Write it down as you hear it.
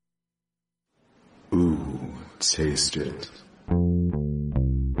Taste it.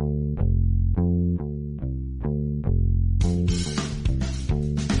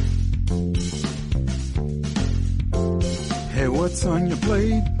 Hey, what's on your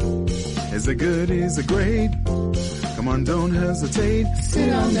plate? Is it good? Is it great? Come on, don't hesitate.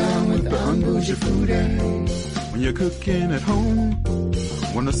 Sit on down with the Unbougie Foodie. When you're cooking at home,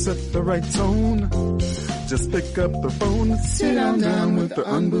 wanna set the right tone, just pick up the phone. Sit on down with the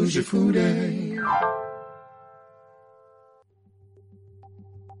Unbougie Foodie.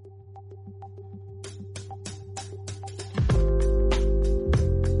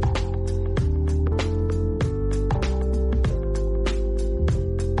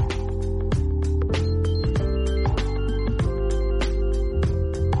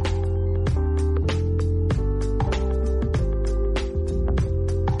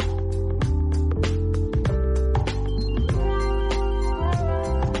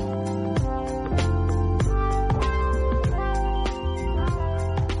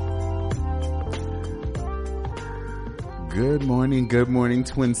 Good morning,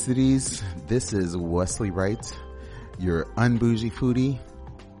 Twin Cities. This is Wesley Wright, your Unbougie Foodie.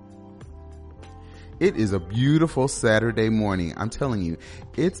 It is a beautiful Saturday morning. I'm telling you,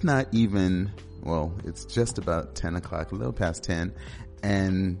 it's not even, well, it's just about 10 o'clock, a little past 10.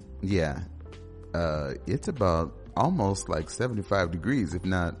 And yeah, it's about almost like 75 degrees, if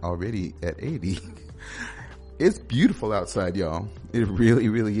not already at 80. It's beautiful outside, y'all. It really,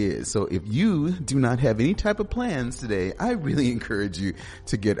 really is. So if you do not have any type of plans today, I really encourage you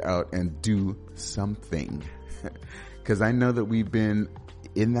to get out and do something. Because I know that we've been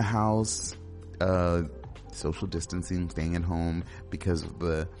in the house, social distancing, staying at home because of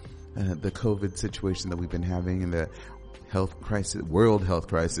the COVID situation that we've been having and the health crisis, world health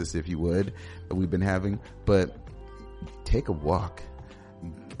crisis, if you would, that we've been having. But take a walk.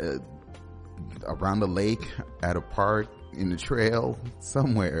 Around the lake, at a park, in the trail,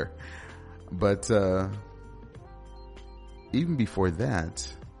 somewhere. But even before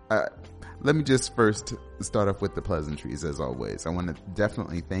that, let me just first start off with the pleasantries, as always. I want to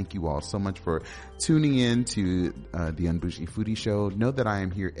definitely thank you all so much for tuning in to the Unbougie Foodie Show. Know that I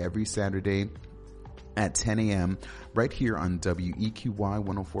am here every Saturday at 10 a.m. right here on WEQY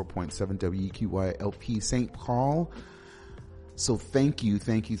 104.7 WEQY LP St. Paul. So thank you.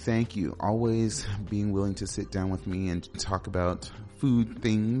 Always being willing to sit down with me and talk about food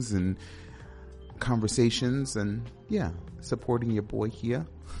things and conversations and, yeah, supporting your boy here.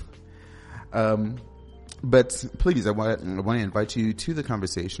 But please, I want to invite you to the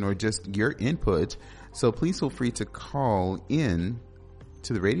conversation or just your input. So please feel free to call in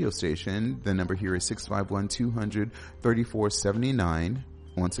to the radio station. The number here is 651-200-3479.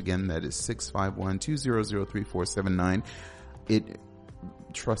 Once again, that is 651-200-3479.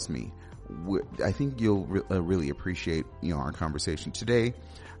 Trust me, I think you'll really appreciate, our conversation today,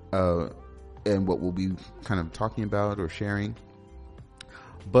 and what we'll be kind of talking about or sharing.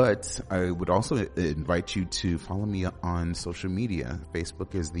 But I would also invite you to follow me on social media.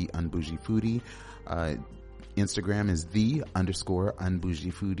 Facebook is the Unbougie Foodie. Instagram is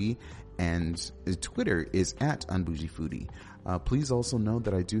 _Unbougie Foodie, and Twitter is at Unbougie Foodie. Please also know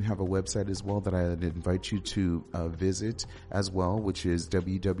that I do have a website as well that I'd invite you to visit as well, which is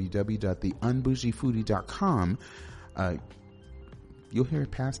www.theunbougiefoodie.com. You'll hear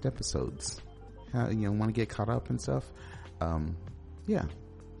past episodes. Want to get caught up and stuff? Yeah,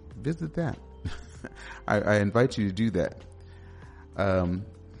 visit that. I invite you to do that.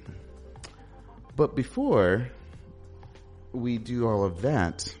 But before we do all of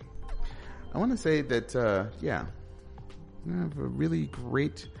that, I want to say that, we have a really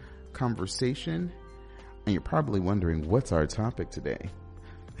great conversation, and you're probably wondering what's our topic today.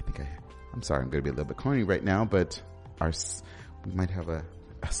 I'm sorry, I'm going to be a little bit corny right now, but we might have a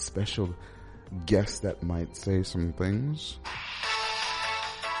special guest that might say some things.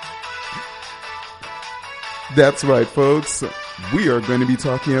 That's right, folks. We are going to be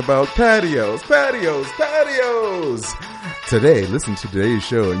talking about patios. Today, listen to today's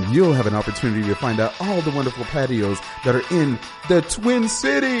show and you'll have an opportunity to find out all the wonderful patios that are in the Twin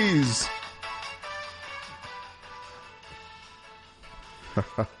Cities.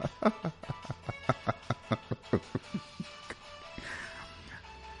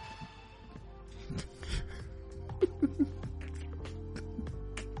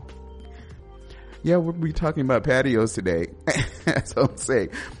 Yeah, we'll be talking about patios today. As I'm saying,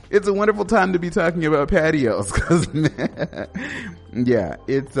 it's a wonderful time to be talking about patios because, yeah,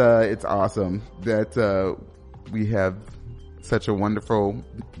 it's awesome that we have such a wonderful,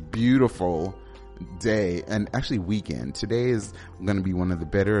 beautiful day and actually weekend. Today is going to be one of the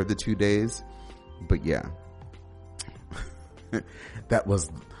better of the 2 days, but yeah, That was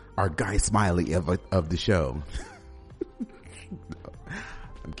our Guy Smiley of the show.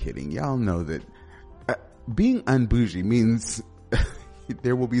 I'm kidding. Y'all know that being unbougie means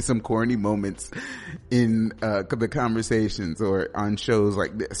there will be some corny moments in the conversations or on shows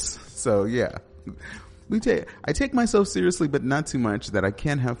like this. So yeah, I take myself seriously, but not too much, that I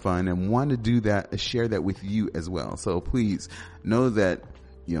can have fun and want to do that, share that with you as well. So please know that,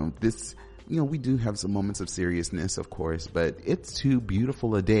 we do have some moments of seriousness, of course, but it's too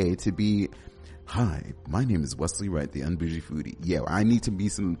beautiful a day to be, hi, my name is Wesley Wright, the Unbougie Foodie. Yeah, I need to be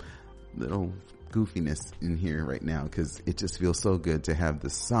some little goofiness in here right now, because it just feels so good to have the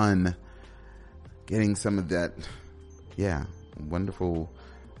sun getting some of that, wonderful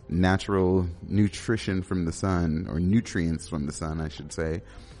natural nutrition from the sun, or nutrients from the sun, I should say.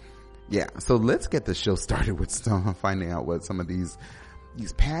 Yeah, so let's get the show started with finding out what some of these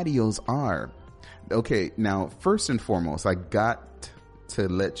patios are. Okay, now first and foremost, I got to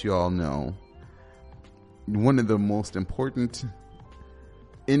let you all know one of the most important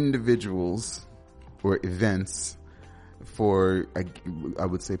individuals or events for, I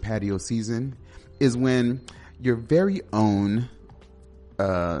would say, patio season is when your very own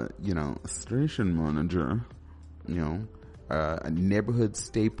station manager, a neighborhood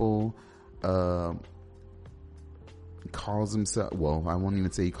staple, calls himself, well, I won't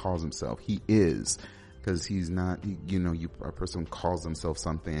even say he calls himself, he is, because he's not, a person calls himself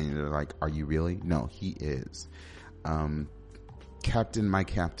something and you're like, are you really? No, he is. Captain, my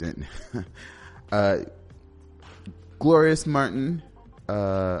captain, Glorious Martin,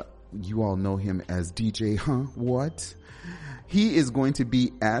 you all know him as DJ, what? He is going to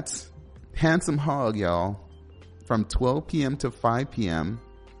be at Handsome Hog, y'all, from 12 p.m. to 5 p.m.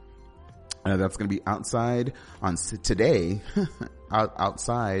 That's going to be outside on today,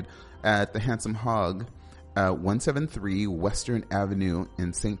 outside at the Handsome Hog, 173 Western Avenue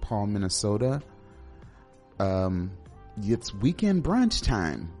in St. Paul, Minnesota. It's weekend brunch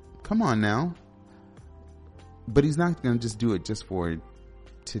time. Come on now. But he's not going to just do it just for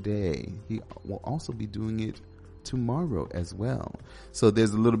today. He will also be doing it tomorrow as well. So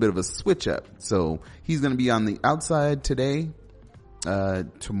there's a little bit of a switch up. So he's going to be on the outside today,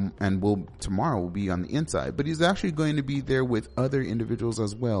 and tomorrow will be on the inside. But he's actually going to be there with other individuals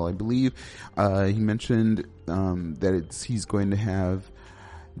as well. I believe he mentioned that he's going to have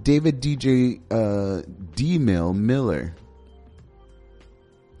David DJ Miller.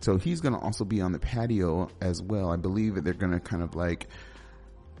 So he's going to also be on the patio as well. I believe that they're going to kind of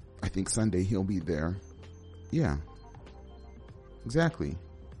I think Sunday he'll be there. Yeah, exactly.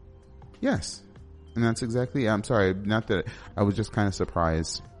 Yes. And that's exactly, I'm sorry, not that, I was just kind of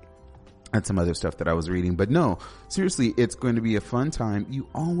surprised at some other stuff that I was reading, but no, seriously, it's going to be a fun time. You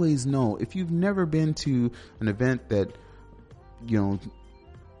always know, if you've never been to an event that,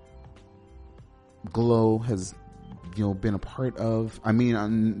 Glow has, been a part of, I mean,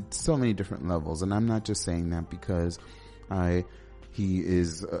 on so many different levels. And I'm not just saying that because he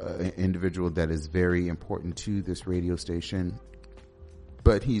is an individual that is very important to this radio station,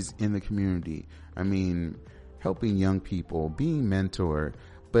 but he's in the community. I mean, helping young people, being mentor,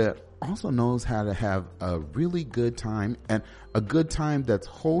 but also knows how to have a really good time, and a good time that's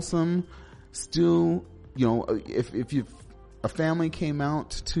wholesome. Still, if a family came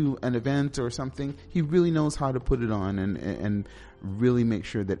out to an event or something, he really knows how to put it on and really make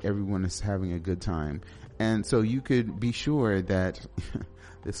sure that everyone is having a good time. And so you could be sure that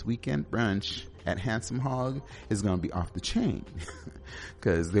this weekend brunch at Handsome Hog is going to be off the chain,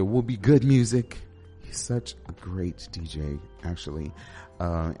 because there will be good music. He's such a great DJ, actually.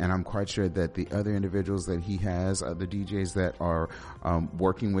 And I'm quite sure that the other individuals that he has, other DJs that are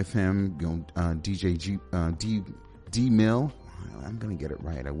working with him, DJ D Mill, I'm going to get it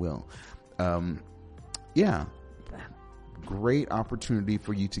right. I will. Great opportunity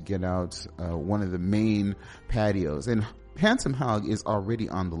for you to get out one of the main patios. And Handsome Hog is already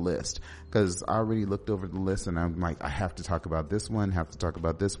on the list, because I already looked over the list and I'm like, I have to talk about this one,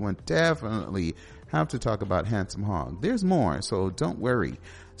 definitely have to talk about Handsome Hog. There's more, so don't worry.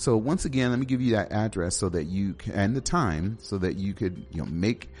 So once again, let me give you that address so that you can, and the time, so that you could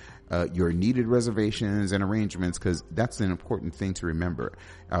make your needed reservations and arrangements, because that's an important thing to remember.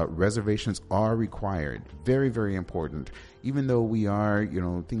 Reservations are required. Very, very important. Even though we are,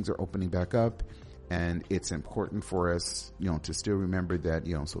 things are opening back up, and it's important for us, to still remember that,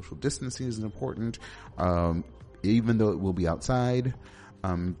 social distancing is important. Even though it will be outside,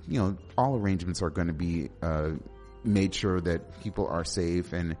 all arrangements are going to be made sure that people are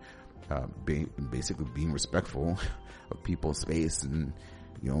safe and basically being respectful of people's space and,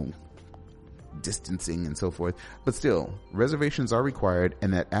 distancing and so forth, but still reservations are required.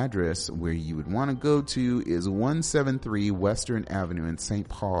 And that address where you would want to go to is 173 Western Avenue in St.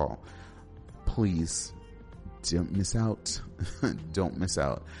 Paul. Please don't miss out. Don't miss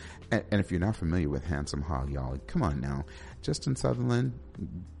out. And if you're not familiar with Handsome Hog, y'all, come on now. Justin Sutherland,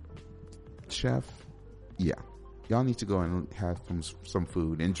 chef. Yeah. Y'all need to go and have some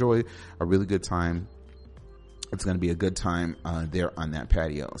food. Enjoy a really good time. It's going to be a good time there on that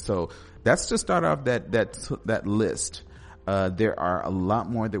patio. So that's to start off that list. There are a lot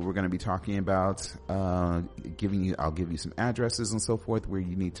more that we're going to be talking about. I'll give you some addresses and so forth where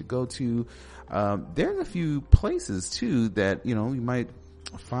you need to go to. There's a few places too that, you might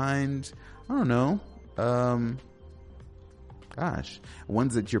find, I don't know,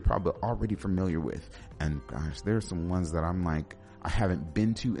 ones that you're probably already familiar with. And gosh, there's some ones that I'm like, I haven't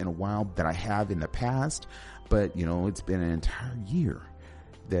been to in a while that I have in the past, but it's been an entire year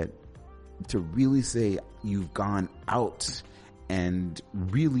that to really say you've gone out and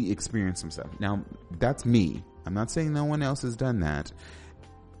really experienced some stuff. Now that's me. I'm not saying no one else has done that.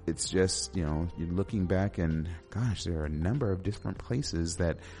 It's just, you're looking back and gosh, there are a number of different places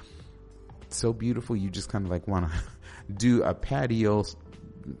that so beautiful. You just kind of like want to do a patio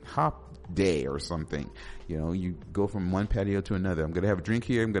hop day or something. You go from one patio to another. I'm going to have a drink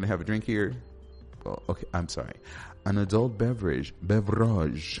here. I'm going to have a drink here. Well, okay. I'm sorry. An adult beverage.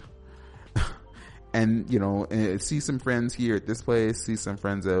 And, see some friends here at this place, see some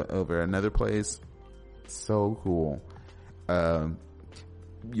friends over another place. So cool.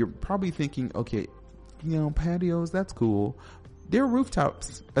 You're probably thinking, okay, patios, that's cool. There are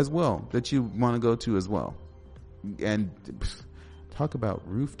rooftops as well that you want to go to as well. And talk about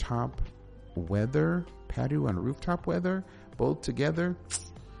rooftop weather, patio and rooftop weather, both together.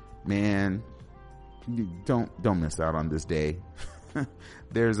 Man, don't miss out on this day.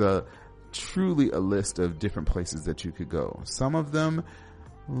 There's truly a list of different places that you could go. Some of them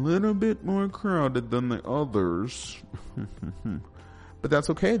a little bit more crowded than the others. But that's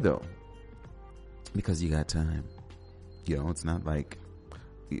okay though, because you got time. It's not like,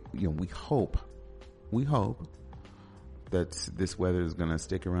 we hope that this weather is going to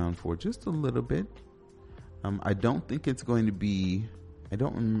stick around for just a little bit. I don't think it's going to be, I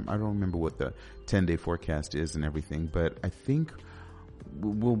don't remember what the 10-day forecast is and everything, but I think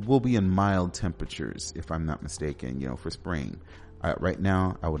we'll be in mild temperatures, if I'm not mistaken, for spring. Right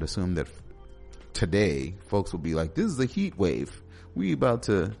now, I would assume that today, folks will be like, this is a heat wave.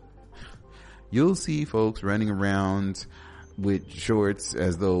 You'll see folks running around with shorts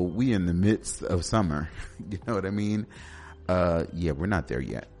as though we in the midst of summer. You know what I mean? Yeah, we're not there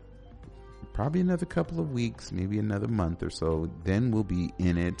yet. Probably another couple of weeks, maybe another month or so. Then we'll be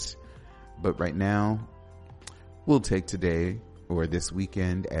in it. But right now, we'll take today or this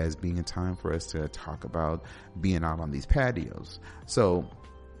weekend as being a time for us to talk about being out on these patios. So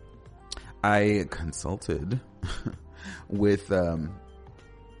I consulted with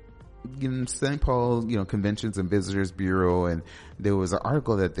St. Paul, Conventions and Visitors Bureau, and there was an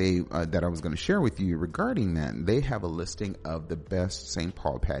article that that I was going to share with you regarding that. They have a listing of the best St.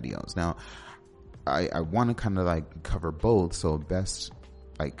 Paul patios. Now, I want to kind of like cover both. So best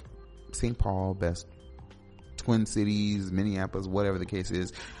like St. Paul, best Twin Cities, Minneapolis, whatever the case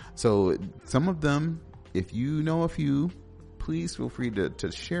is. So some of them, if you know a few, please feel free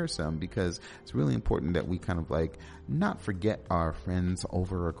to share some, because it's really important that we kind of like not forget our friends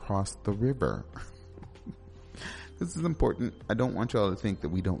over across the river. This is important. I don't want y'all to think that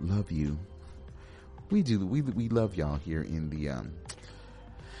we don't love you. We do. We love y'all here in the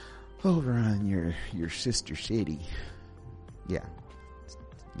over on your sister city. Yeah.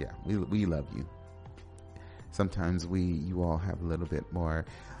 We love you. Sometimes you all have a little bit more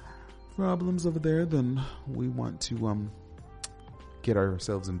problems over there than we want to get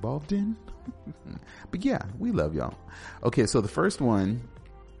ourselves involved in. But yeah, we love y'all. Okay, so the first one,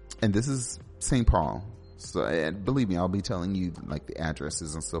 and this is St. Paul. So believe me, I'll be telling you like the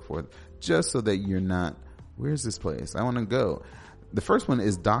addresses and so forth, just so that you're not, where's this place? I want to go. The first one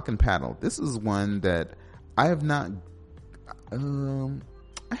is Dock and Paddle. This is one that I have not,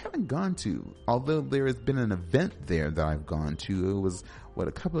 I haven't gone to, although there has been an event there that I've gone to. It was,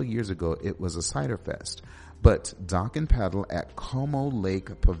 a couple of years ago, it was a cider fest. But Dock and Paddle at Como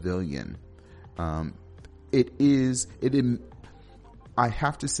Lake Pavilion. I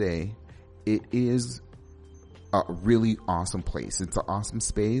have to say, it is a really awesome place. It's an awesome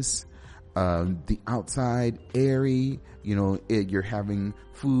space. The outside, airy, you're having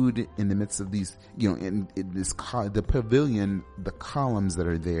food in the midst of these, in this, the pavilion, the columns that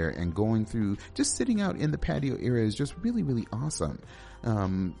are there, and going through, just sitting out in the patio area is just really, really awesome.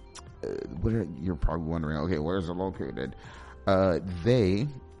 you're probably wondering, okay, where's it located? They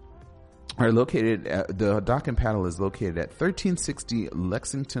are located the Dock and Paddle is located at 1360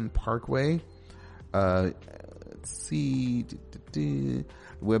 Lexington Parkway. Let's see. The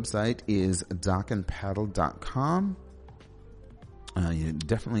website is dockandpaddle.com.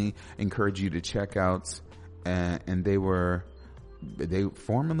 Definitely encourage you to check out. And they were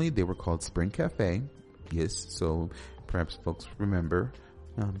called Spring Cafe. Yes. So perhaps folks remember,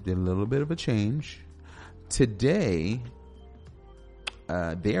 did a little bit of a change. Today,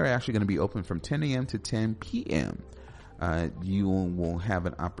 they are actually going to be open from 10 a.m. to 10 p.m. You will have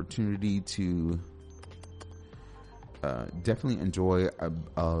an opportunity to definitely enjoy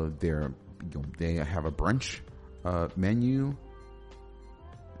they have a brunch menu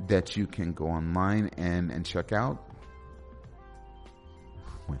that you can go online and check out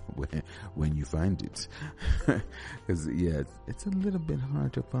when you find it. Because yeah, it's a little bit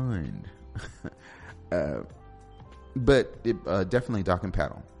hard to find. But definitely Dock and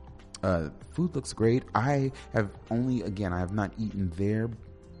Paddle. Food looks great. I have not eaten there,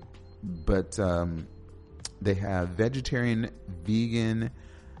 but they have vegetarian vegan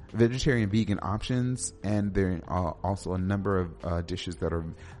options, and there are also a number of dishes that are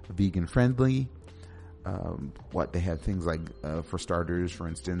vegan friendly. They have things like, for starters, for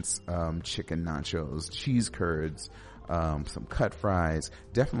instance, chicken nachos, cheese curds, some cut fries,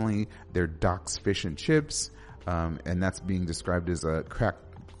 definitely their Doc's fish and chips, and that's being described as a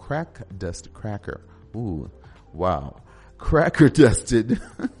crack dust cracker. Ooh, wow. Cracker dusted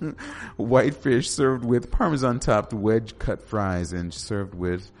whitefish served with Parmesan topped wedge cut fries and served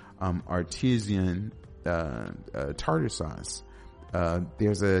with artisan tartar sauce.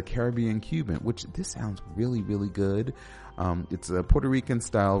 There's a Caribbean Cuban, which this sounds really, really good. It's a Puerto Rican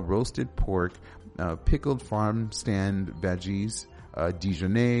style roasted pork, pickled farm stand veggies,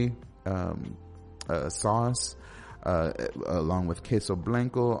 Dijonais sauce, along with queso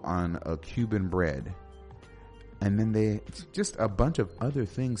blanco on a Cuban bread. And then they just a bunch of other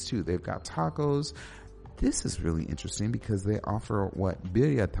things too. They've got tacos. This is really interesting because they offer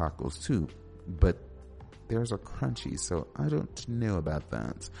birria tacos too, but there's a crunchy, so I don't know about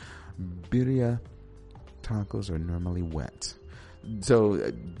that. Birria tacos are normally wet,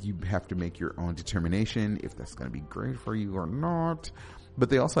 so you have to make your own determination if that's going to be great for you or not. But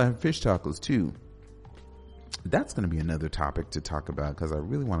they also have fish tacos too. That's going to be another topic to talk about, because I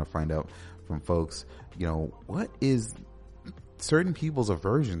really want to find out from folks, what is certain people's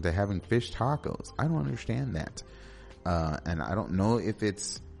aversion to having fish tacos. I don't understand that. And I don't know if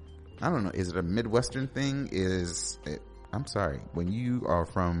is it a Midwestern thing? I'm sorry, when you are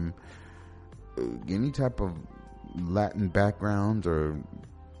from any type of Latin background or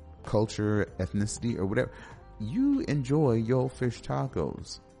culture, ethnicity, or whatever, you enjoy your fish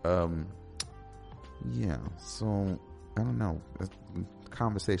tacos. Yeah, so I don't know. That's a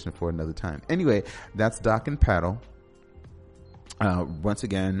conversation for another time. Anyway, that's Dock and Paddle. Once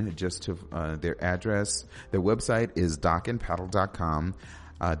again, just to their address, their website is dockandpaddle.com.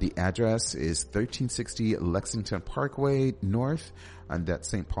 The address is 1360 Lexington Parkway North, and that's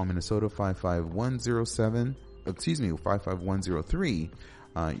St. Paul, Minnesota 55103.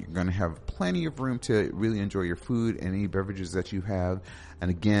 You're going to have plenty of room to really enjoy your food and any beverages that you have. And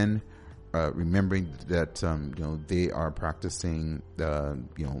again, remembering that they are practicing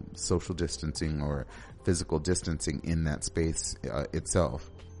social distancing or physical distancing in that space itself.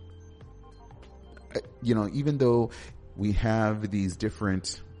 Even though we have these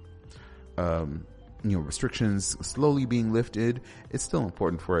different restrictions slowly being lifted, it's still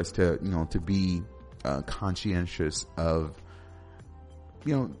important for us to be conscientious of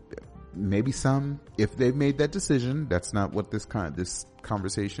maybe some, if they've made that decision. That's not what this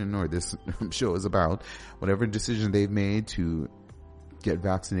conversation or this show is about. Whatever decision they've made to get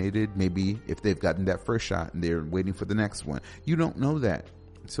vaccinated, maybe if they've gotten that first shot and they're waiting for the next one, you don't know that.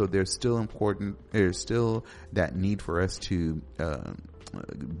 So there's still that need for us to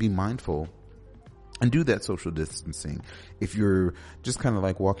be mindful and do that social distancing. If you're just kind of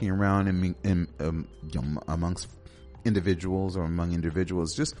like walking around amongst individuals or among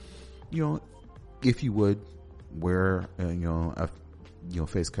individuals, just if you would wear a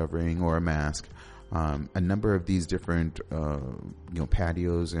face covering or a mask. A number of these different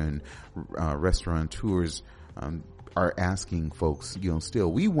patios and restaurateurs are asking folks, still,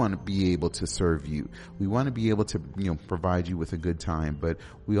 we want to be able to serve you. We want to be able to provide you with a good time, but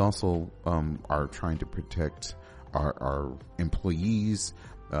we also are trying to protect our employees,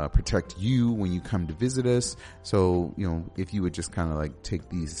 protect you when you come to visit us. So if you would just kind of like take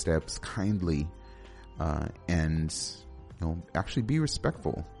these steps kindly and actually be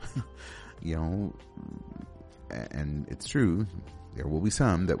respectful. And it's true, there will be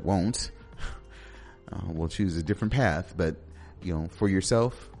some that won't. Will choose a different path, but for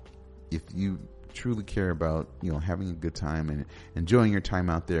yourself, if you truly care about having a good time and enjoying your time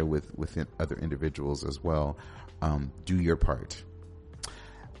out there with other individuals as well, do your part.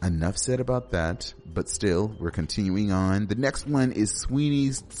 Enough said about that, but still, we're continuing on. The next one is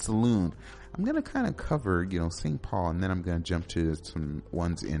Sweeney's Saloon. I'm going to kind of cover, St. Paul, and then I'm going to jump to some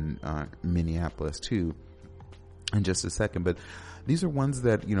ones in Minneapolis too in just a second. But these are ones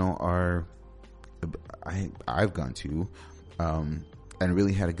that, are I've gone to and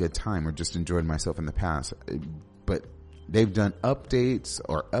really had a good time or just enjoyed myself in the past. But they've done updates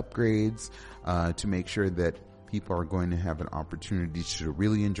or upgrades to make sure that people are going to have an opportunity to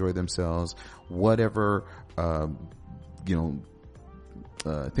really enjoy themselves. Whatever,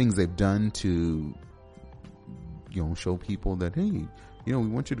 things they've done to, show people that, hey, we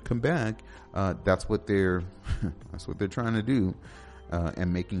want you to come back. That's what they're trying to do.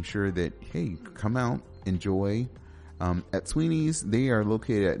 And making sure that, hey, come out, enjoy. At Sweeney's, they are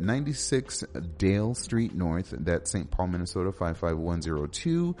located at 96 Dale Street North. That's St. Paul, Minnesota,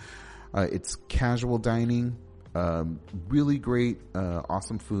 55102. It's casual dining. Really great,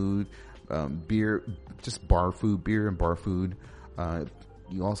 awesome food, beer, just bar food, beer and bar food.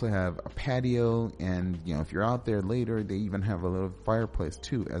 You also have a patio, and if you're out there later, they even have a little fireplace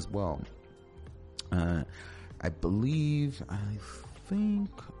too as well. I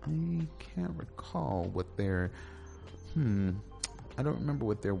can't recall what their I don't remember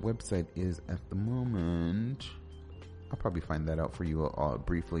what their website is at the moment. I'll probably find that out for you all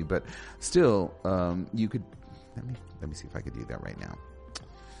briefly, but still, you could let me see if I could do that right now.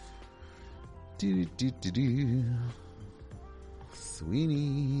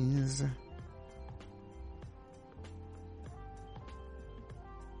 Sweeney's.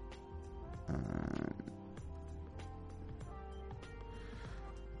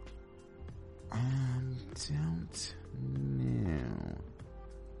 Don't know.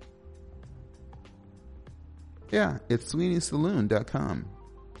 Yeah, it's SweeneySaloon.com.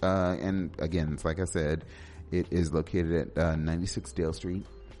 And again, it's like I said, it is located at 96 Dale Street.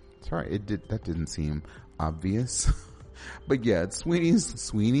 Sorry, that didn't seem obvious. But yeah, it's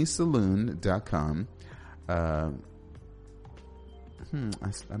SweeneySaloon.com. I'm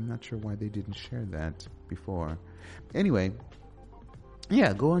not sure why they didn't share that before. Anyway,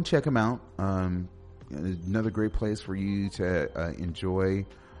 yeah, go and check them out. Another great place for you to enjoy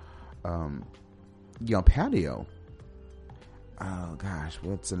patio. Oh gosh,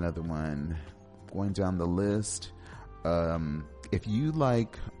 what's another one? Going down the list. If you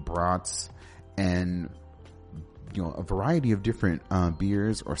like brats and a variety of different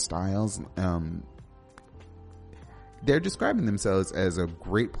beers or styles, they're describing themselves as a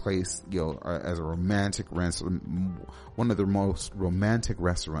great place, as a romantic restaurant, one of the most romantic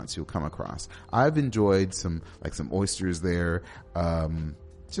restaurants you'll come across. I've enjoyed some oysters there,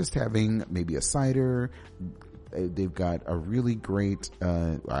 just having maybe a cider. They've got a really great,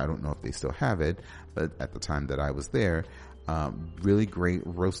 I don't know if they still have it, but at the time that I was there, really great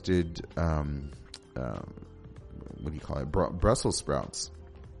roasted, Brussels sprouts.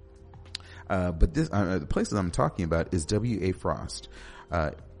 But this, the places I'm talking about is W.A. Frost.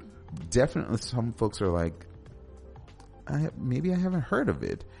 Definitely some folks are like, maybe I haven't heard of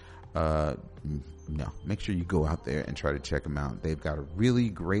it. No, make sure you go out there and try to check them out. They've got a really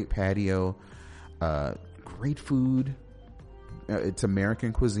great patio, great food. It's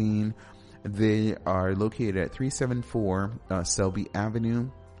American cuisine. They are located at 374 Selby Avenue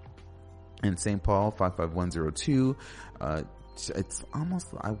in St. Paul, 55102. It's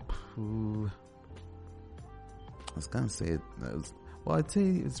almost, I was gonna say it was, well, I'd say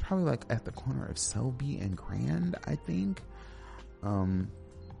it's probably like at the corner of Selby and Grand, I think, to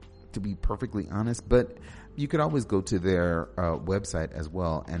be perfectly honest. But you could always go to their website as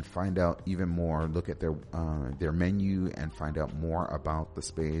well and find out even more. Look at their menu and find out more about the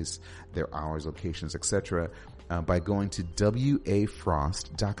space, their hours, locations, etc. By going to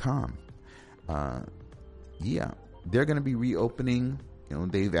wafrost.com. Yeah, they're going to be reopening.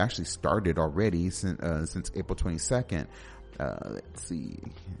 They've actually started already since April 22nd. Let's see,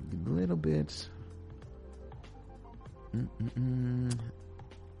 a little bit.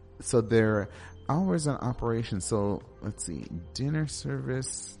 So their hours on operation. So let's see, dinner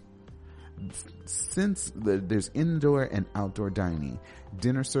service. Since there's indoor and outdoor dining,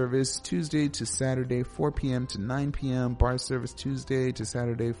 dinner service Tuesday to Saturday 4 p.m. to 9 p.m. Bar service Tuesday to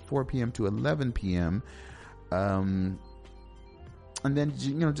Saturday 4 p.m. to 11 p.m. And then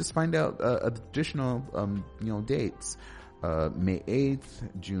just find out additional dates. May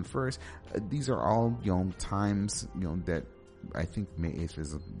 8th, June 1st. These are all, times, that I think May 8th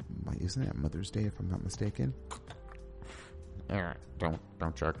isn't that Mother's Day, if I'm not mistaken? Don't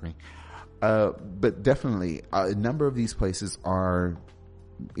jerk me. But definitely, a number of these places are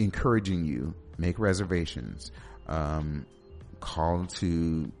encouraging you, make reservations, call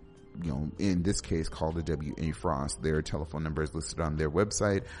to, in this case, call to W.A. Frost. Their telephone number is listed on their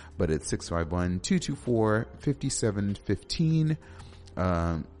website, but it's 651-224-5715.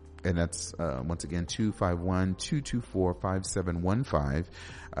 And that's, once again, 251-224-5715.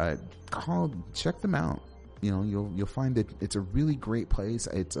 Call, check them out. You'll find that it's a really great place.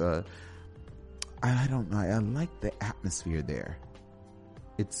 It's I don't know. I like the atmosphere there.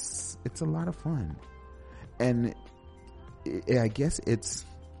 It's a lot of fun. And I guess it's,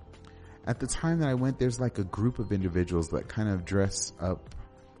 at the time that I went, there's like a group of individuals that kind of dress up,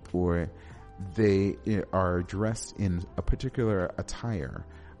 or they are dressed in a particular attire,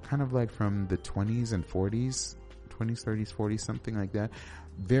 kind of like from the 20s and 40s, 20s, 30s, 40s, something like that.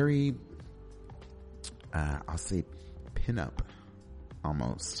 Very, I'll say pinup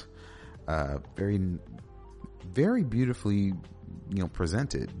almost. Very, very beautifully,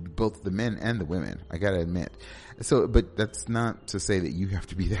 presented, both the men and the women, I gotta admit. So, but that's not to say that you have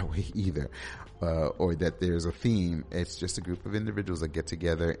to be that way either, or that there's a theme. It's just a group of individuals that get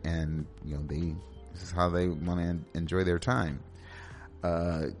together and, this is how they want to enjoy their time.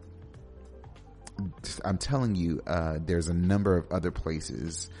 I'm telling you, there's a number of other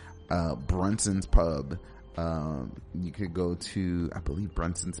places. Brunson's Pub. You could go to, I believe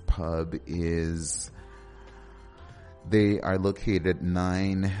Brunson's Pub they are located at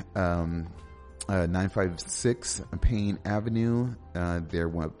 956 Payne Avenue. Their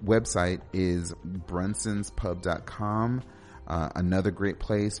website is brunsonspub.com. Another great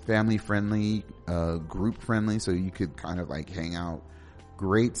place, family friendly, group friendly, so you could kind of like hang out.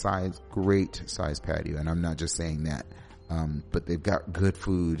 Great size patio. And I'm not just saying that, but they've got good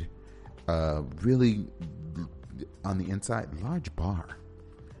food, really on the inside, large bar,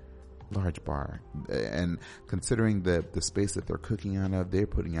 and considering the space that they're cooking out of, they're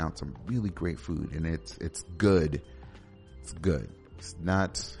putting out some really great food, and it's good. It's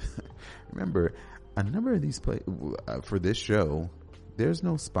not, remember, a number of these for this show, there's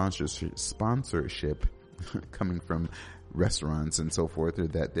no sponsorship coming from restaurants and so forth, or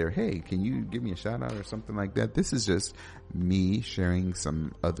that they're, hey, can you give me a shout out or something like that. This is just me sharing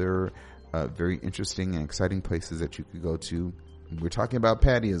some other very interesting and exciting places that you could go to. We're talking about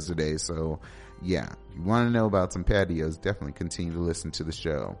patios today, so yeah, if you want to know about some patios, definitely continue to listen to the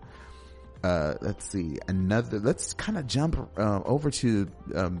show. Let's see, let's kind of jump over to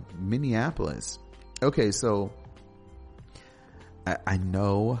Minneapolis. Okay, so I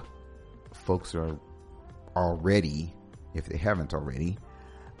know folks are already, if they haven't already,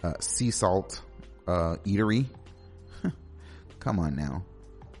 Sea Salt Eatery. Come on now,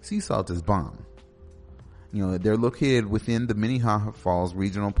 Sea Salt is bomb. They're located within the Minnehaha Falls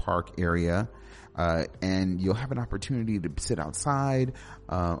Regional Park area, and you'll have an opportunity to sit outside.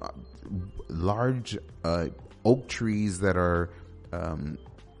 Large oak trees that are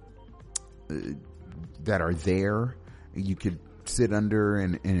there. You could sit under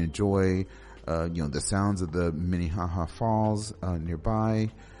and enjoy, the sounds of the Minnehaha Falls nearby.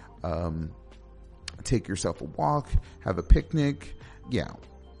 Take yourself a walk, have a picnic. Yeah.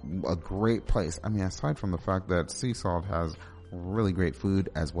 A great place. I mean, aside from the fact that Sea Salt has really great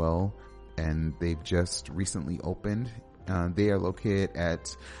food as well, and they've just recently opened. They are located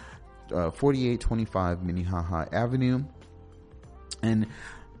at 4825 Minnehaha Avenue, and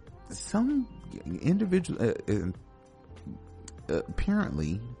some individual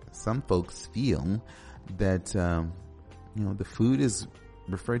apparently some folks feel that the food is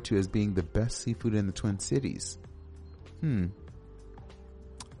referred to as being the best seafood in the Twin Cities.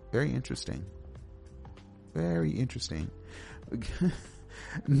 Very interesting. Very interesting.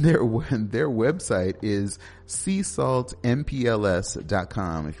 Their website is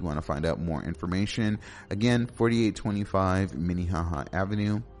seasaltmpls.com if you want to find out more information. Again, 4825 Minnehaha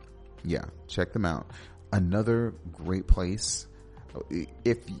Avenue. Yeah, check them out. Another great place.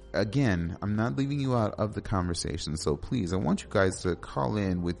 If, again, I'm not leaving you out of the conversation, so please, I want you guys to call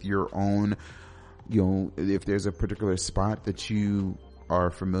in with your own, if there's a particular spot that you are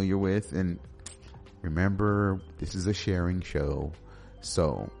familiar with. And remember, this is a sharing show,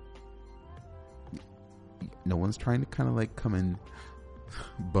 so no one's trying to kind of like come and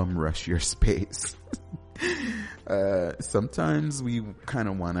bum rush your space. Sometimes we kind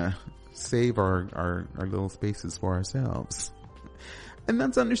of want to save our little spaces for ourselves, and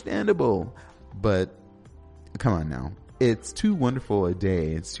that's understandable. But come on now, it's too wonderful a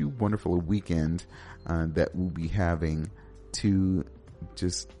day. It's too wonderful a weekend that we'll be having to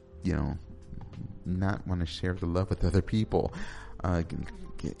just, not want to share the love with other people.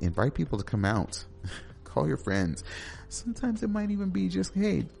 Invite people to come out. Call your friends. Sometimes it might even be just,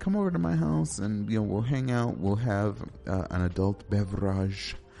 hey, come over to my house and, we'll hang out. We'll have an adult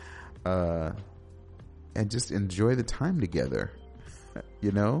beverage and just enjoy the time together.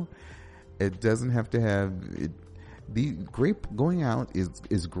 It doesn't have to have it. The great going out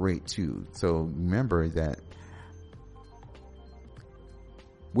is great too. So remember that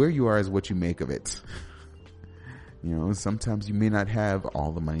where you are is what you make of it. Sometimes you may not have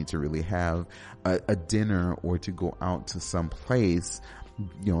all the money to really have a dinner or to go out to some place.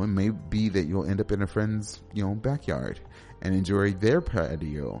 It may be that you'll end up in a friend's, backyard and enjoy their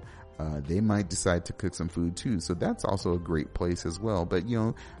patio. They might decide to cook some food too. So that's also a great place as well. But,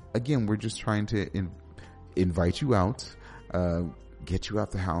 again, we're just trying to invite you out, get you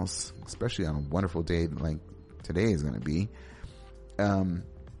out the house, especially on a wonderful day like today is going to be.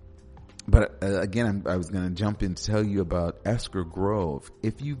 But again, I was going to jump in to tell you about Esker Grove.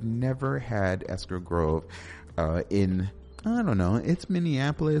 If you've never had Esker Grove I don't know, it's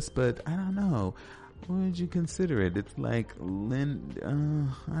Minneapolis, but I don't know. What would you consider it? It's like I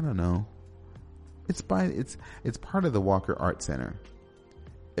don't know. It's part of the Walker Art Center.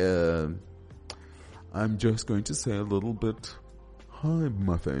 I'm just going to say a little bit, hi,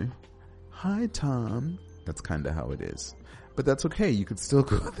 Muffy. Hi, Tom. That's kind of how it is. But that's okay. You could still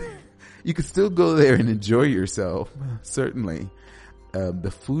go there. You could still go there and enjoy yourself. Certainly.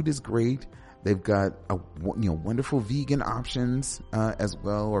 The food is great. They've got wonderful vegan options as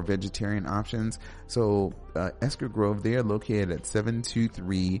well, or vegetarian options. So Esker Grove, they are located at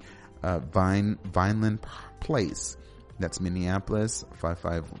 723 Vineland Place. That's Minneapolis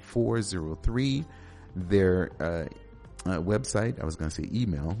 55403. Their website, I was going to say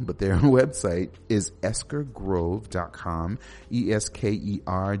email, but their website is eskergrove.com,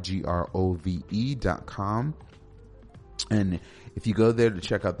 eskergrove.com. And if you go there to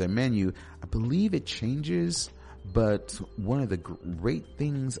check out their menu, I believe it changes, but one of the great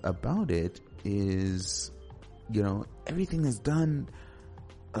things about it is, everything is done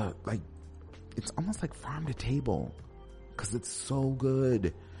like it's almost like farm to table because it's so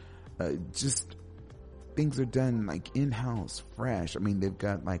good. Just things are done like in-house, fresh. I mean, they've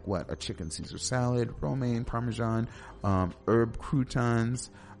got like a chicken Caesar salad, romaine, parmesan, herb croutons.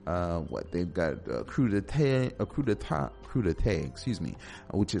 They've got crudité,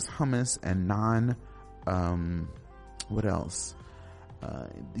 which is hummus and naan. What else?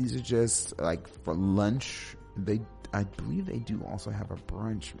 These are just like for lunch. I believe they do also have a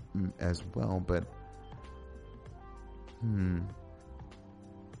brunch as well, but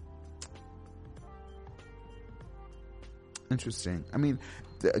interesting. I mean,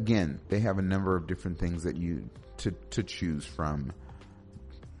 again, they have a number of different things that you to choose from.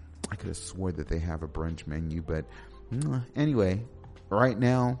 I could have swore that they have a brunch menu, but anyway, right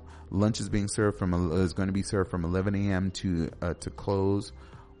now lunch is being served is going to be served from 11 a.m. to close.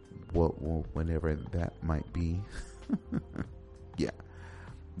 Whenever that might be. Yeah,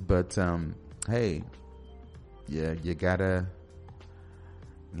 but hey, yeah, you gotta.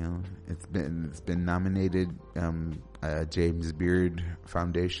 It's been nominated. James Beard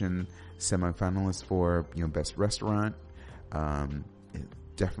Foundation semifinalist for best restaurant.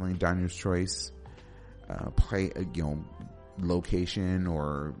 Definitely Diner's Choice. Location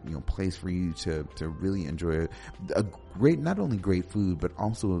or place for you to really enjoy a great, not only great food but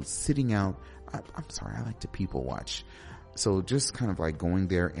also sitting out. I'm sorry, I like to people watch, so just kind of like going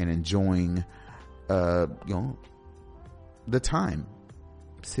there and enjoying the time,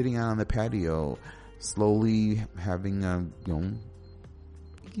 sitting out on the patio, slowly having you can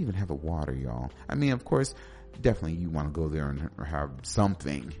even have a water, y'all. I mean, of course, definitely you want to go there and have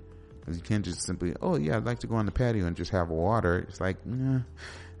something. Because you can't just simply, I'd like to go on the patio and just have water. It's like,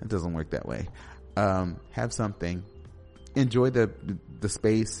 it doesn't work that way. Have something. Enjoy the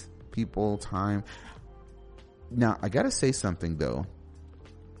space, people, time. Now, I got to say something, though.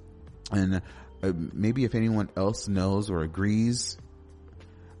 And maybe if anyone else knows or agrees,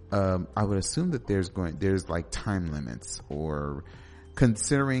 I would assume that there's like time limits, or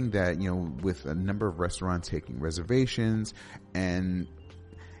considering that, with a number of restaurants taking reservations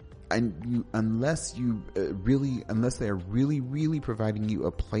unless they're really, really providing you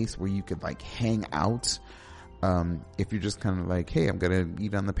a place where you could like hang out, if you're just kind of like, hey, I'm gonna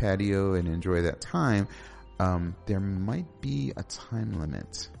eat on the patio and enjoy that time, there might be a time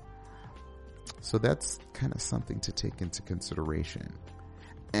limit. So that's kind of something to take into consideration.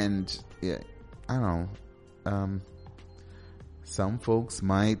 And yeah, I don't know. Some folks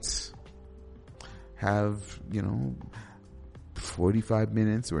might have, 45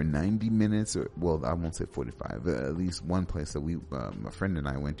 minutes or 90 minutes, or, well, I won't say 45, at least one place that a friend and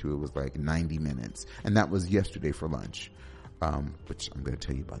I went to, it was like 90 minutes. And that was yesterday for lunch. Which I'm going to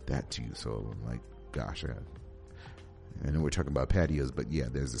tell you about that too. So like, gosh, I know we're talking about patios, but yeah,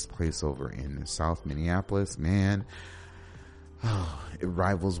 there's this place over in South Minneapolis, man. Oh, it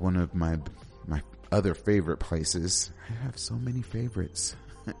rivals one of my other favorite places. I have so many favorites,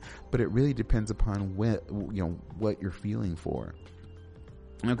 but it really depends upon what you're feeling for.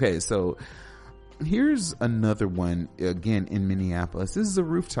 Okay, so here's another one, again in Minneapolis. This is a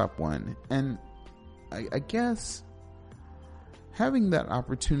rooftop one, and I guess having that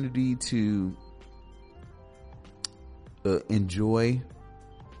opportunity to enjoy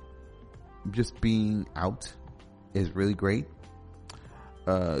just being out is really great.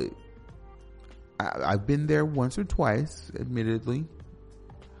 I've been there once or twice, admittedly,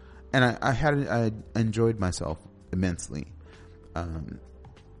 and I enjoyed myself immensely.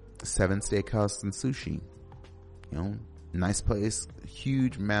 7 Steakhouse and Sushi, nice place,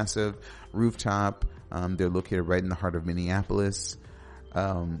 huge, massive rooftop. They're located right in the heart of Minneapolis.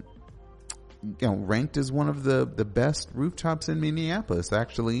 Ranked as one of the best rooftops in Minneapolis.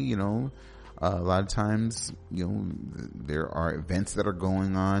 Actually, a lot of times, there are events that are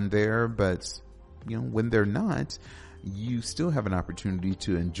going on there, but when they're not, you still have an opportunity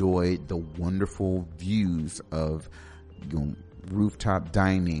to enjoy the wonderful views of, rooftop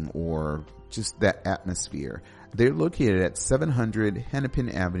dining or just that atmosphere. They're located at 700 Hennepin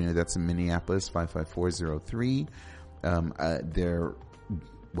Avenue. That's in Minneapolis, 55403. Their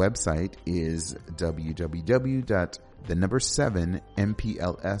website is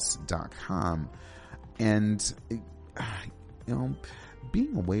www.7mpls.com. And,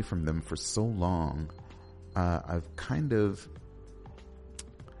 being away from them for so long, I've kind of,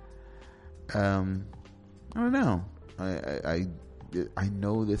 I don't know. I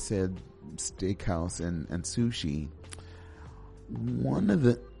know they said steakhouse and sushi. One of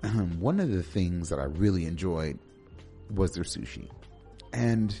the things that I really enjoyed was their sushi,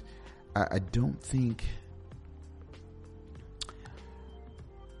 and I don't think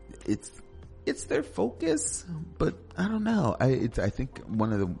it's their focus, but I don't know. I think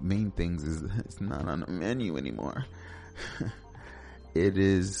one of the main things is it's not on the menu anymore. It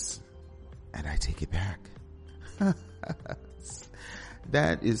is, and I take it back.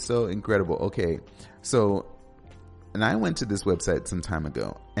 That is so incredible. Okay, so, and I went to this website some time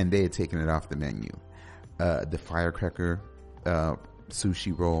ago, and they had taken it off the menu. The firecracker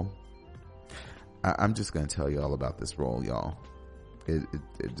sushi roll. I'm just going to tell you all about this roll, y'all. It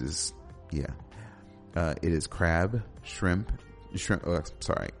is, yeah. It is crab, shrimp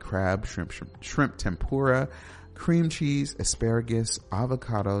tempura, cream cheese, asparagus,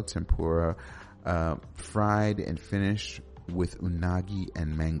 avocado tempura, fried and finished with unagi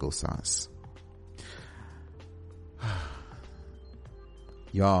and mango sauce.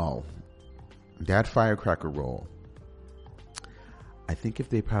 Y'all, that firecracker roll, I think if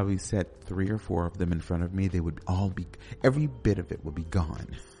they probably set 3 or 4 of them in front of me, they would all be, every bit of it would be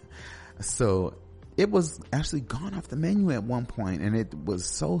gone. So it was actually gone off the menu at one point, and it was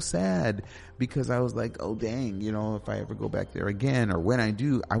so sad because I was like, oh dang, if I ever go back there again, or when I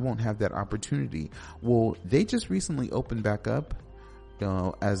do, I won't have that opportunity. Well, they just recently opened back up,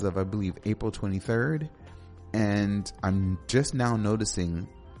 as of, I believe, April 23rd. And I'm just now noticing,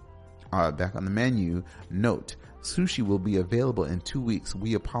 back on the menu, note, sushi will be available in 2 weeks.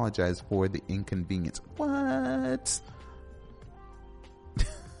 We apologize for the inconvenience. What?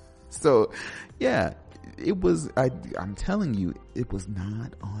 So, yeah, it was, I'm telling you, it was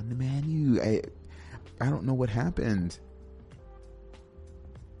not on the menu. I don't know what happened.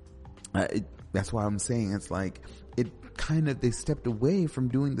 That's why I'm saying it's like, they stepped away from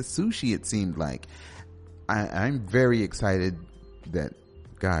doing the sushi, it seemed like. I'm very excited that,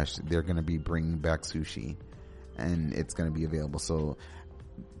 gosh, they're going to be bringing back sushi and it's going to be available. So,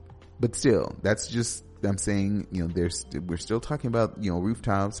 but still, that's just, I'm saying, we're still talking about,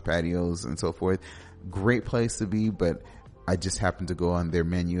 rooftops, patios, and so forth. Great place to be, but I just happened to go on their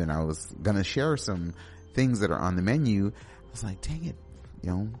menu, and I was going to share some things that are on the menu. I was like, dang it,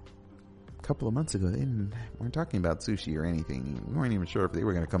 a couple of months ago, they weren't talking about sushi or anything. We weren't even sure if they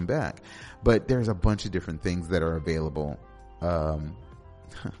were going to come back. But there's a bunch of different things that are available.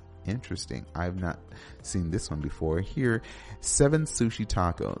 Interesting. I've not seen this one before. Here, 7 sushi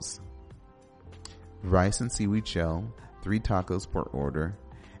tacos. Rice and seaweed shell, 3 tacos per order,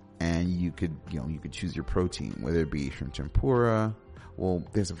 and you could choose your protein, whether it be shrimp tempura. Well,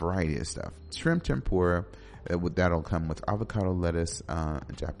 there's a variety of stuff. Shrimp tempura, That'll come with avocado, lettuce,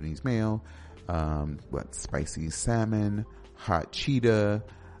 Japanese mayo, spicy salmon, hot cheetah,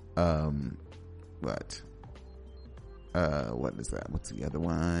 what is that? What's the other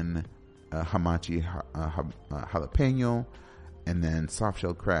one? Hamachi, jalapeno, and then soft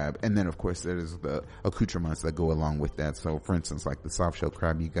shell crab. And then of course there's the accoutrements that go along with that. So for instance, like the soft shell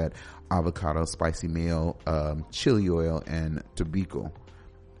crab, you got avocado, spicy mayo, chili oil, and tobiko.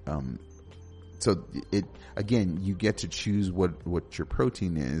 So it, again, you get to choose what your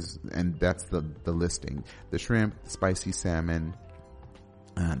protein is, and that's the listing. The shrimp, spicy salmon,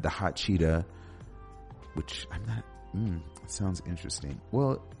 the hot cheetah, which I'm not, sounds interesting.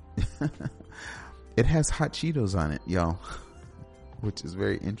 Well, it has hot Cheetos on it, y'all, which is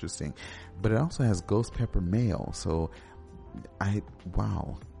very interesting. But it also has ghost pepper mayo. So I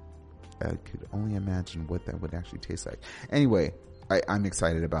could only imagine what that would actually taste like. Anyway, I'm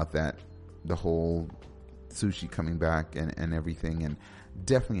excited about that. The whole sushi coming back and everything, and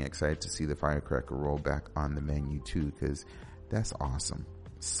definitely excited to see the firecracker roll back on the menu too, because that's awesome.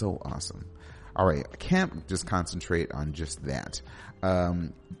 So awesome. All right. I can't just concentrate on just that.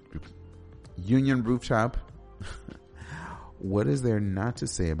 Union Rooftop. What is there not to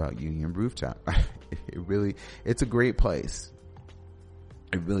say about Union Rooftop? It's a great place.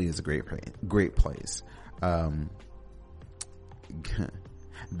 It really is a great place.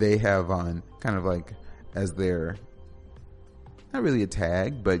 They have on kind of like as their, not really a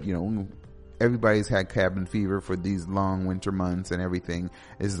tag, but everybody's had cabin fever for these long winter months and everything.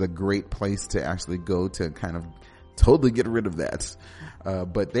 This is a great place to actually go to kind of totally get rid of that.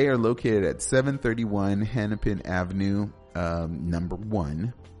 But they are located at 731 Hennepin Avenue, number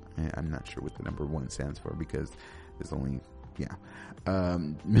 1. I'm not sure what the number 1 stands for because there's only,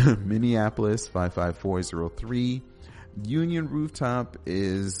 Minneapolis 55403. Union Rooftop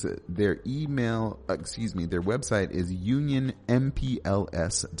is their their website is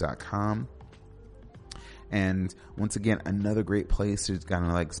unionmpls.com. And once again, another great place to kind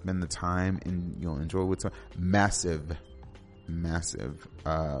of like spend the time and enjoy what's massive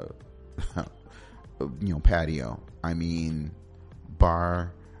patio. I mean,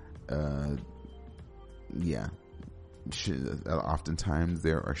 bar, oftentimes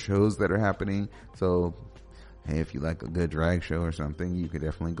there are shows that are happening. So hey, if you like a good drag show or something, you could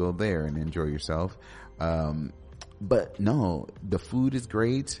definitely go there and enjoy yourself. But no, the food is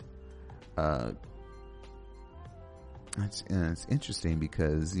great. It's interesting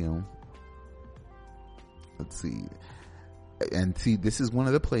because, let's see. And see, this is one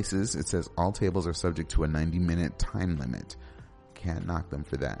of the places, it says all tables are subject to a 90-minute time limit. Can't knock them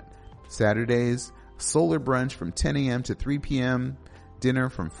for that. Saturdays, solar brunch from 10 a.m. to 3 p.m., dinner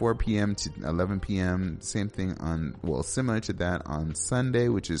from 4 p.m. to 11 p.m. Same thing similar to that on Sunday,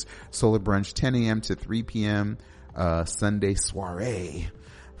 which is solar brunch 10 a.m. to 3 p.m. Sunday soiree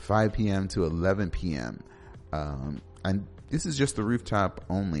 5 p.m. to 11 p.m. And this is just the rooftop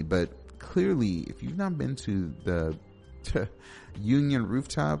only, but clearly if you've not been to the Union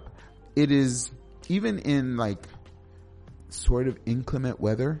Rooftop, it is, even in like sort of inclement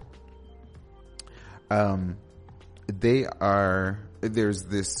weather, there's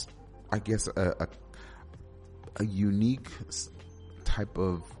this, I guess, a unique type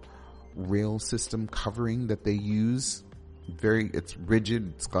of rail system covering that they use. It's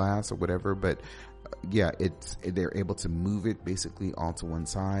rigid, it's glass or whatever, but they're able to move it basically all to one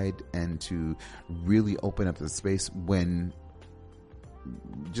side and to really open up the space when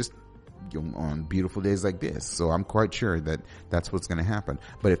just on beautiful days like this. So I'm quite sure that that's what's going to happen.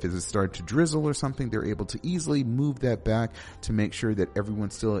 But if it starts to drizzle or something, they're able to easily move that back to make sure that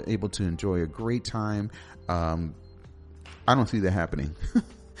everyone's still able to enjoy a great time. I don't see that happening.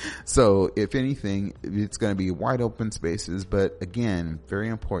 So if anything, it's going to be wide open spaces. But again, very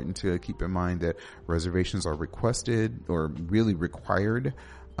important to keep in mind that reservations are requested or really required.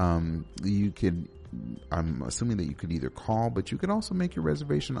 I'm assuming that you could either call, but you can also make your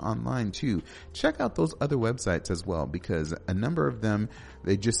reservation online too. Check out those other websites as well, because a number of them,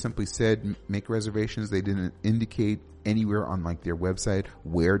 they just simply said make reservations. They didn't indicate anywhere on like their website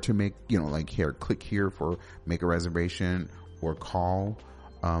where to make, like here, click here for make a reservation or call.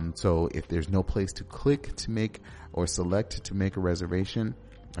 So if there's no place to click to make or select to make a reservation,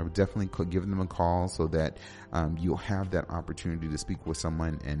 I would definitely give them a call so that you'll have that opportunity to speak with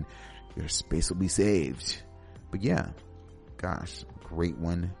someone and your space will be saved. But yeah, gosh, great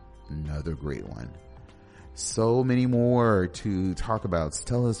one. Another great one. So many more to talk about.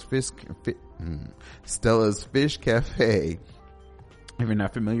 Stella's Fish Cafe. If you're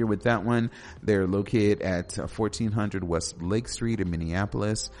not familiar with that one, they're located at 1400 West Lake Street in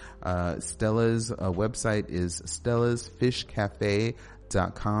Minneapolis. Stella's website is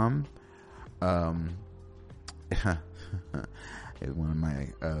stellasfishcafe.com.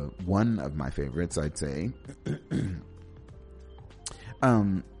 One of my favorites, I'd say.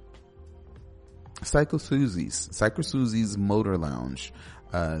 Psycho Susie's Motor Lounge.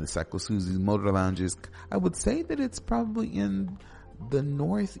 Psycho Susie's Motor Lounge is, I would say that it's probably in the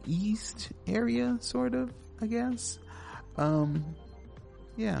northeast area, sort of, I guess.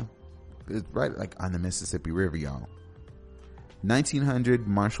 Yeah. It's right like on the Mississippi River, y'all. 1900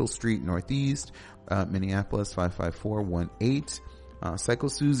 Marshall Street Northeast, Minneapolis 55418. Psycho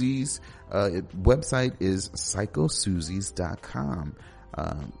Susie's website is psychosusies.com.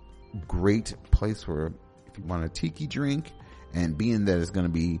 Great place for if you want a tiki drink, and being that it's going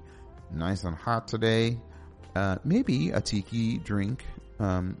to be nice and hot today, maybe a tiki drink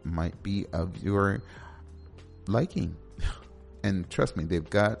might be of your liking. And trust me, they've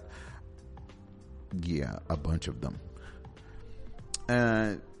got a bunch of them.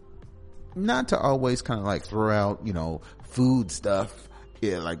 Not to always kind of like throw out, food stuff,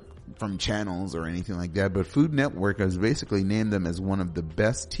 like from channels or anything like that, but Food Network has basically named them as one of the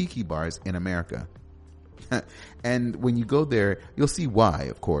best tiki bars in America. And when you go there, you'll see why,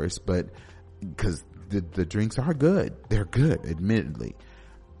 of course, but because the drinks are good. They're good, admittedly.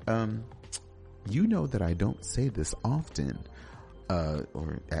 You know that I don't say this often,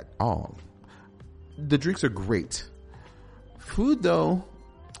 or at all. The drinks are great. Food, though,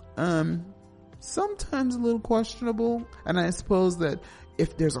 sometimes a little questionable. And I suppose that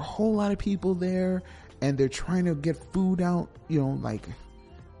if there's a whole lot of people there and they're trying to get food out, like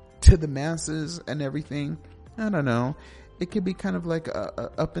to the masses and everything, I don't know. It could be kind of like a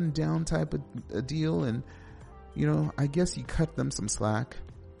up and down type of a deal. And, I guess you cut them some slack.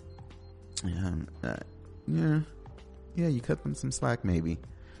 Yeah, you cut them some slack maybe.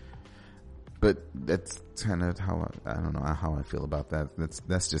 But that's kind of how I don't know how I feel about that.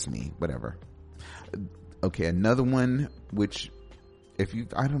 That's just me. Whatever. Okay, another one, which I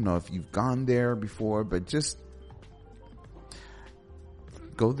don't know if you've gone there before, but just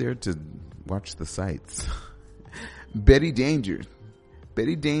go there to watch the sights. Betty Danger.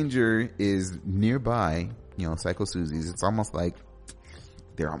 Betty Danger is nearby, Psycho Susie's. It's almost like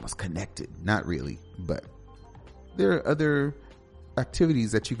they're almost connected. Not really, but there are other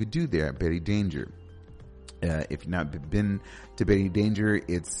activities that you could do there at Betty Danger. If you've not been to Betty Danger,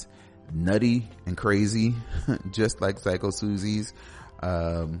 it's nutty and crazy, just like Psycho Susie's.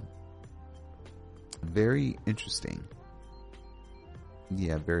 Very interesting.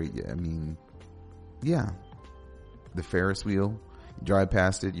 Yeah, the Ferris wheel, you drive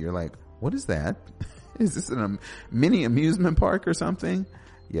past it, you're like, what is that? Is this a mini amusement park or something?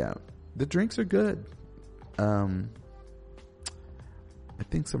 Yeah, the drinks are good. I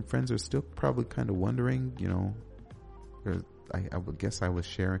think some friends are still probably kind of wondering, I would guess I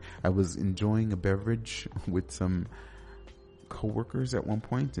was enjoying a beverage with some coworkers at one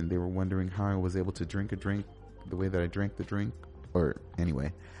point, and they were wondering how I was able to drink a drink the way that I drank the drink, or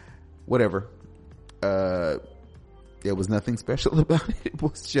anyway, whatever. There was nothing special about it. It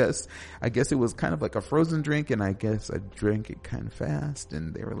was just, I guess it was kind of like a frozen drink, and I guess I drank it kind of fast,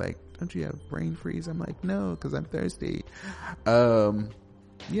 and they were like, don't you have brain freeze? I'm like, no, because I'm thirsty.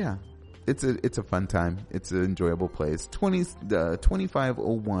 Yeah, it's a fun time. It's an enjoyable place.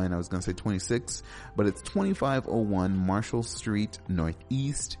 2501, I was going to say 26, but it's 2501 Marshall Street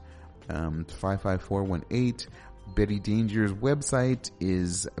Northeast, 55418. Betty Danger's website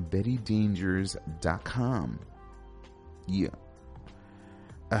is bettydangers.com. Yeah.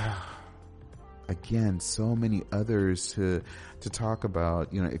 Again, so many others to talk about.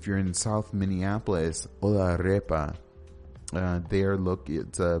 If you're in South Minneapolis, Ola Repa.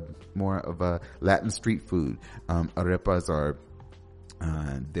 It's more of a Latin street food. Arepas are,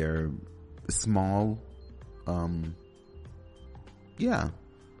 they're small,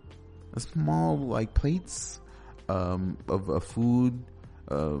 small like plates, of food,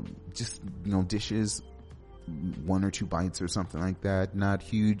 just, dishes, one or two bites or something like that, not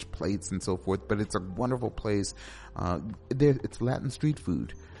huge plates and so forth, but it's a wonderful place. It's Latin street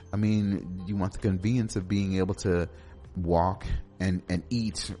food. I mean, you want the convenience of being able to walk and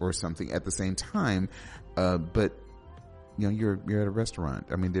eat or something at the same time, but you're at a restaurant.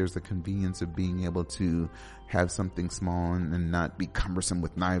 I mean, there's the convenience of being able to have something small and not be cumbersome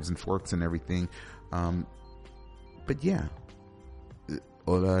with knives and forks and everything. But yeah,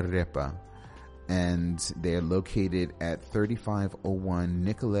 Ola Repa, and they're located at 3501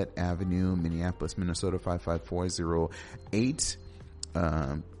 Nicollet Avenue, Minneapolis, Minnesota 55408.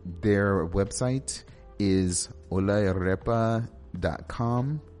 Their website is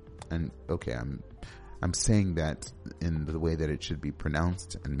olarepa.com. And okay, I'm saying that in the way that it should be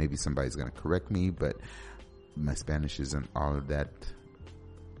pronounced, and maybe somebody's going to correct me, but my Spanish isn't all of that,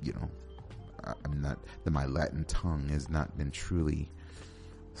 I'm not, my Latin tongue has not been truly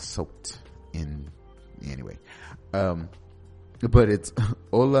soaked in anyway. But it's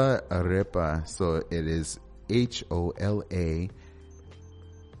Ola Arepa, so it is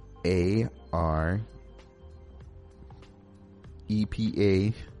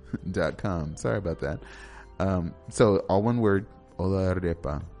HOLAAREPA.com. Sorry about that. So all one word, Ola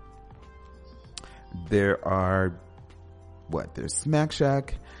Arepa. There's Smack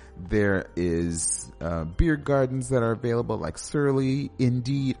Shack. There is beer gardens that are available, like Surly,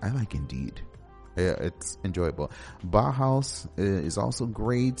 Indeed. I like Indeed. Yeah, it's enjoyable. Bauhaus is also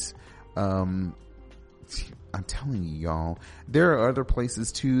great. I'm telling you, y'all, there are other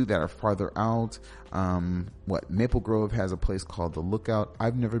places too that are farther out. Maple Grove has a place called The Lookout.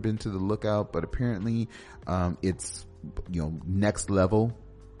 I've never been to The Lookout, but apparently it's next level.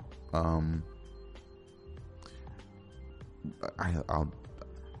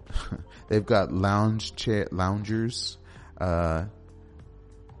 They've got loungers.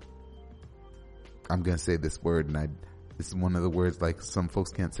 I'm gonna say this word, and this is one of the words, like some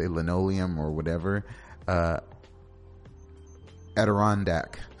folks can't say linoleum or whatever.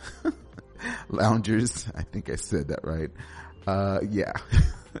 Adirondack loungers. I think I said that right. Yeah.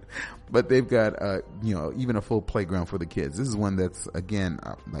 But they've got even a full playground for the kids. This is one that's again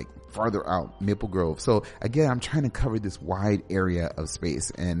like farther out, Maple Grove. So again, I'm trying to cover this wide area of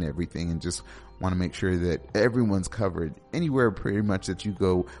space and everything, and just want to make sure that everyone's covered. Anywhere pretty much that you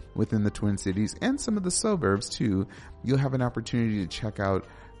go within the Twin Cities and some of the suburbs too, you'll have an opportunity to check out,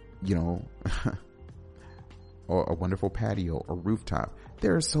 or a wonderful patio or rooftop.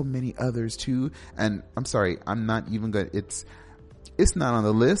 There are so many others too. And I'm sorry, I'm not even gonna, it's not on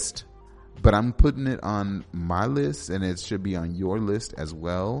the list, but I'm putting it on my list, and it should be on your list as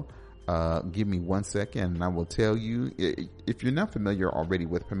well. Give me 1 second and I will tell you. If you're not familiar already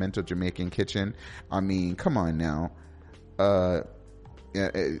with Pimento Jamaican Kitchen, I mean, come on now. And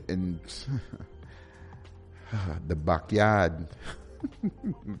the backyard.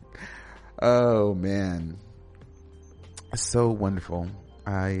 Oh man. So wonderful.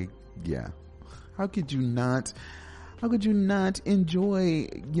 How could you not enjoy,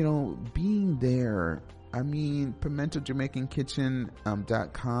 being there? I mean,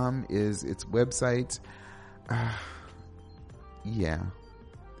 PimentoJamaicanKitchen.com is its website.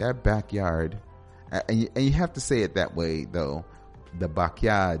 That backyard. And you have to say it that way, though. The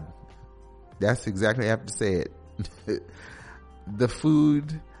backyard. That's exactly how I have to say it. The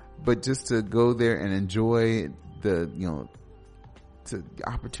food, but just to go there and enjoy the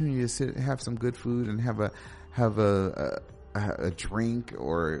opportunity to sit and have some good food and have a drink,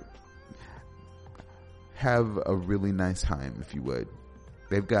 or have a really nice time, if you would.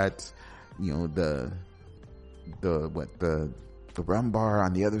 They've got, the rum bar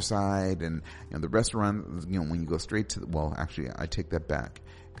on the other side, and the restaurant, when you go straight to actually I take that back,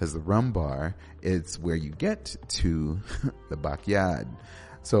 because the rum bar is where you get to the backyard.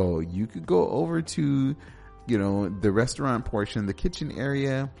 So you could go over to, the restaurant portion, the kitchen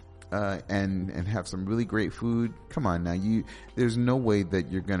area, and have some really great food. Come on now, there's no way that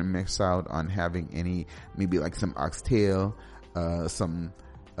you're gonna miss out on having any, maybe like some oxtail, some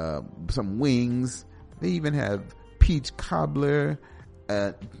wings. They even have peach cobbler.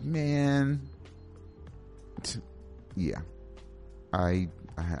 Man, yeah, I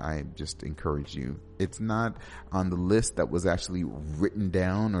just encourage you. It's not on the list that was actually written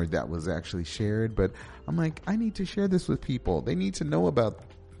down or that was actually shared, but I'm like, I need to share this with people. They need to know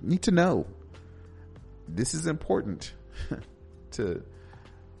this is important to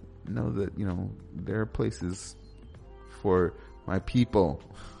know that, there are places for my people,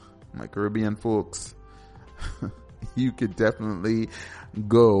 my Caribbean folks. You could definitely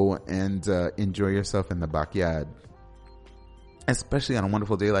go and enjoy yourself in the backyard, especially on a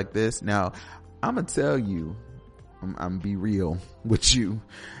wonderful day like this. Now, I'm gonna tell you, I'm be real with you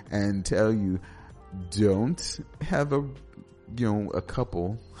and tell you, don't have a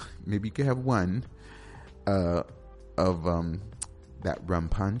couple, maybe you could have one of that rum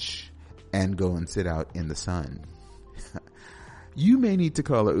punch and go and sit out in the sun. You may need to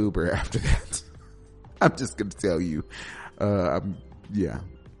call an Uber after that. I'm just gonna tell you. And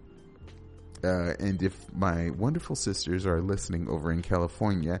if my wonderful sisters are listening over in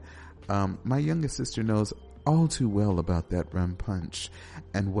California, my youngest sister knows all too well about that rum punch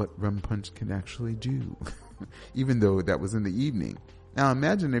and what rum punch can actually do. Even though that was in the evening. Now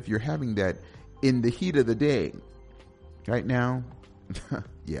imagine if you're having that in the heat of the day. Right now,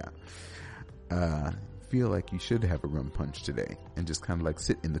 yeah. Feel like you should have a rum punch today and just kind of like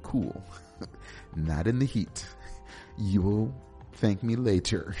sit in the cool, not in the heat. You will thank me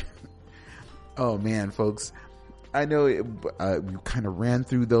later. Oh man, folks, I know we kind of ran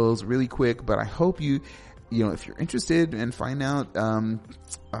through those really quick, but I hope you know, if you're interested and find out,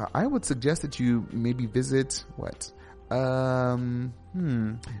 I would suggest that you maybe visit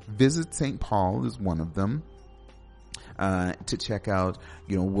visit St. Paul is one of them. To check out,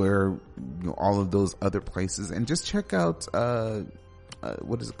 you know, where, you know, all of those other places, and just check out,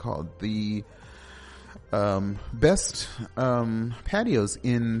 what is it called? The, best, patios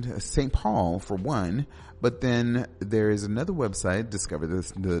in St. Paul for one. But then there is another website, Discover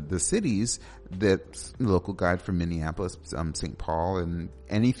the Cities, that's a local guide for Minneapolis, St. Paul, and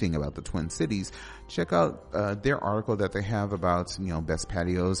anything about the Twin Cities. Check out their article that they have about, you know, best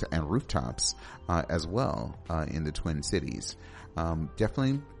patios and rooftops as well in the Twin Cities.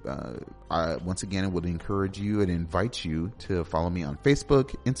 Definitely, once again, I would encourage you and invite you to follow me on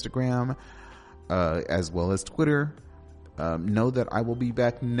Facebook, Instagram, as well as Twitter. Know that I will be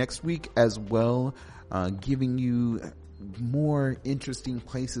back next week as well, giving you more interesting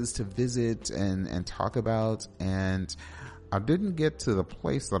places to visit and talk about. And I didn't get to the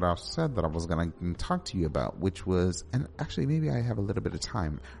place that I said that I was going to talk to you about, which was, and actually maybe I have a little bit of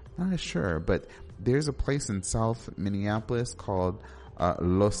time, not sure, but there's a place in South Minneapolis called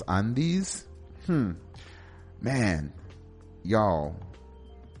Los Andes. Man, y'all,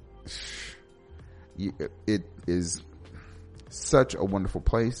 it is such a wonderful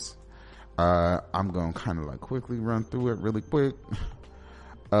place. I'm going to kind of like quickly run through it really quick.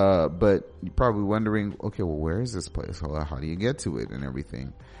 But you're probably wondering, okay, well, where is this place? How do you get to it and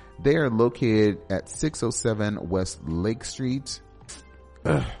everything? They are located at 607 West Lake Street.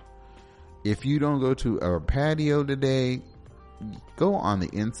 If you don't go to a patio today, go on the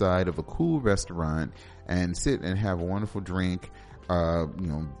inside of a cool restaurant and sit and have a wonderful drink, you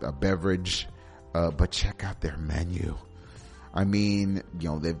know, a beverage, but check out their menu. I mean, you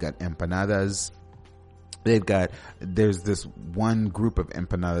know, they've got empanadas. There's this one group of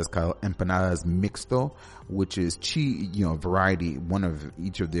empanadas called empanadas mixto, which is cheese, you know, variety, one of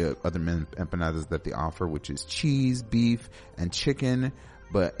each of the other empanadas that they offer, which is cheese, beef, and chicken.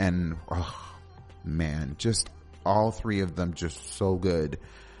 Oh man, just all three of them just so good.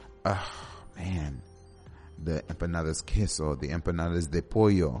 Oh man, the empanadas queso, the empanadas de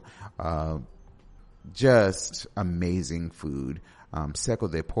pollo, just amazing food. Seco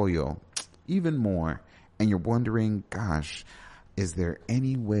de pollo, even more. And you're wondering, gosh, is there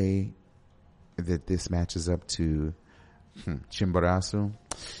any way that this matches up to Chimborazo?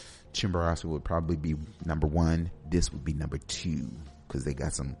 Chimborazo would probably be number one. This would be number two, because they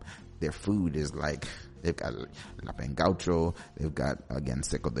got their food is like, they've got lapa en gaucho, they've got, again,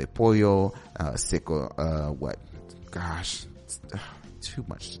 seco de pollo, too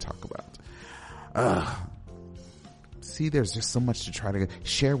much to talk about. See, there's just so much to try to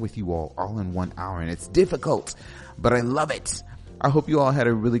share with you all in 1 hour, and it's difficult, but I love it. I hope you all had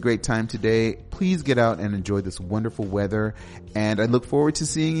a really great time today. Please get out and enjoy this wonderful weather, and I look forward to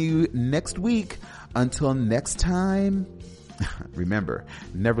seeing you next week. Until next time, remember,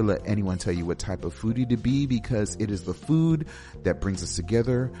 never let anyone tell you what type of foodie to be, because it is the food that brings us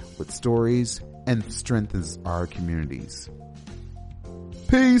together with stories and strengthens our communities.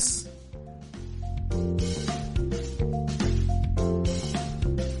 Peace.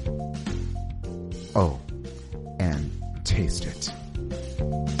 Oh, and taste it.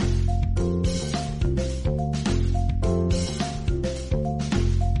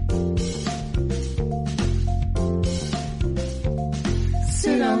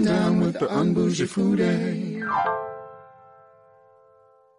 Sit down with the unbougie foodie.